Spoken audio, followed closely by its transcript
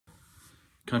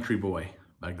Country Boy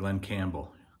by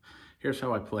Campbell. Here's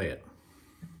how I play it.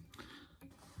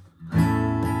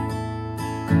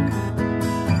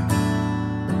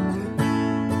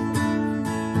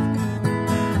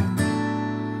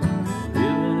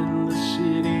 Living in the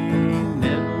city ain't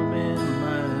never been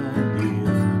my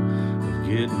idea of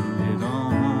getting it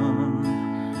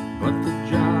on, but the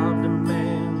job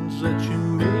demands that you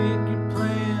make your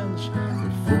plans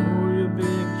before your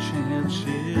big chance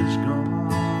is gone.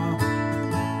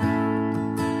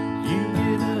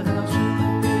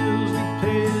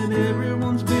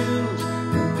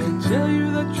 Tell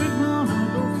you that you're gonna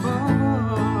go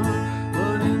far,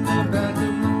 but in the back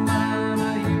of my mind I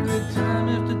hear it time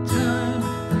after time.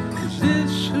 Is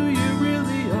this who you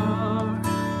really are?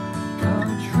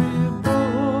 Country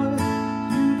boy,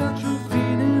 you got your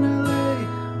feet in LA,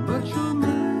 but your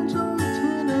mind's on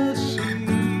Tennessee.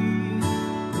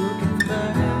 Looking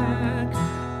back,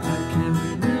 I can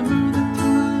remember the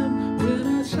time when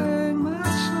I sang my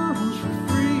songs for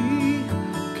free.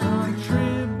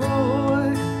 Country boy,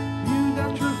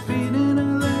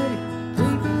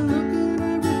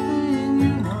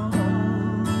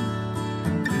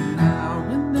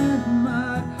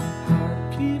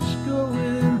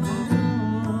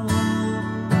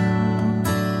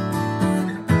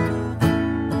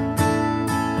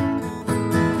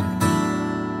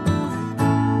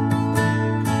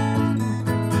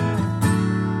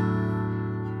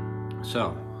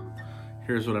 so,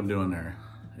 here's what I'm doing there.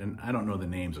 And I don't know the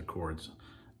names of chords.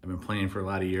 I've been playing for a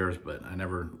lot of years, but I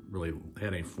never really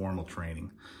had any formal training.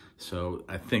 So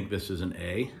I think this is an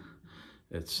A.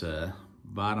 It's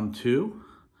bottom 2.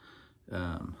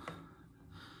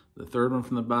 The third one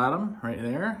from the bottom, right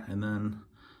there. And then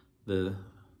the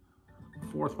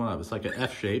fourth one up. It's like an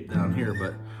F shape down here,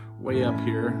 but way up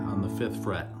here on the 5th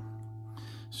fret.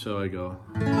 So I go,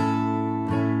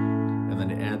 and then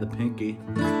you add the pinky.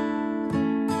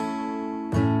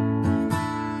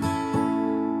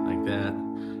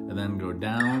 And then go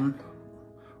down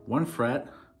 1 fret,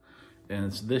 and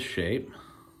it's this shape.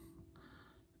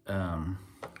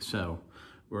 So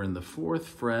we're in the 4th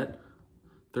fret,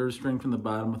 3rd string from the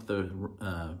bottom with the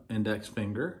index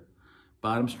finger,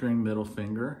 bottom string, middle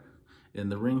finger,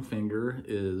 and the ring finger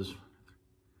is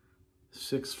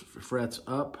 6 frets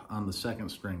up on the 2nd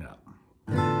string up.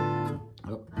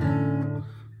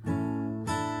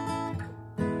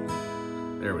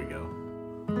 There we go.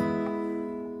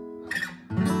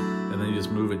 And then you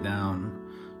just move it down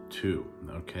 2.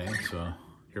 Okay, so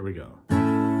here we go.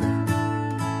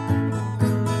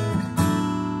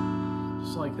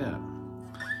 Just like that.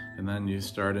 And then you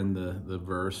start in the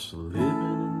verse. Living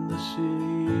in the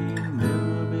city,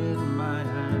 never been my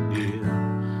idea,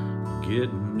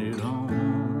 getting it on.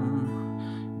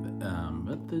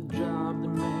 But the job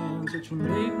demands that you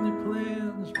make any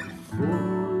plans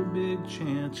before a big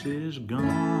chance is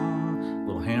gone.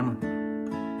 Little hammer.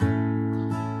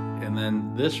 And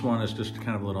then this one is just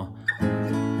kind of a little,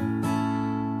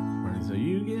 so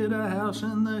you get a house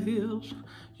in the hills,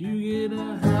 you get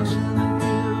a house in the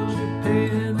hills, you're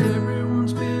paying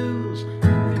everyone's bills,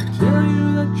 they tell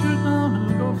you that you're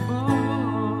gonna go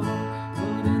far,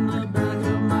 but in the back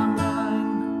of my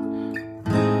mind,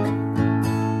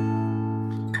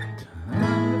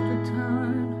 time after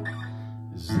time,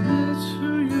 is this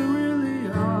who you really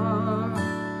are?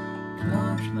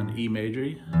 And then E major,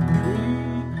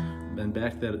 then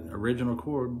back that original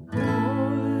chord. Boy,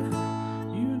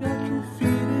 you got your feet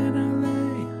in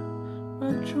LA,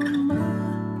 but your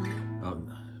mind. Oh,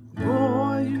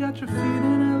 boy, you got your feet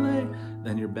in LA.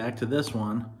 Then you're back to this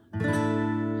one,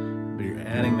 but you're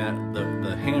adding that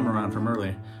the hammer on from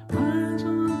earlier. Mine's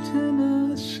on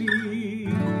Tennessee.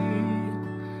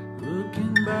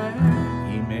 Looking back,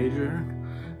 E major,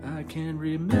 I can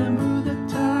remember the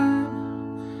time.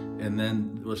 And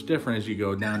then what's different is you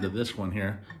go down to this one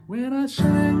here. When I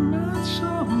sang my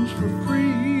songs for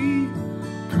free,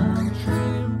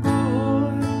 country boy,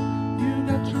 you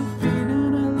got your feet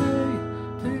in LA,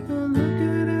 take a look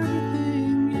at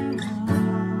everything you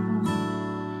own.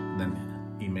 Then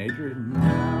E major,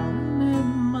 now and then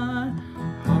my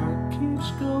heart keeps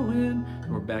going.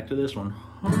 And we're back to this one.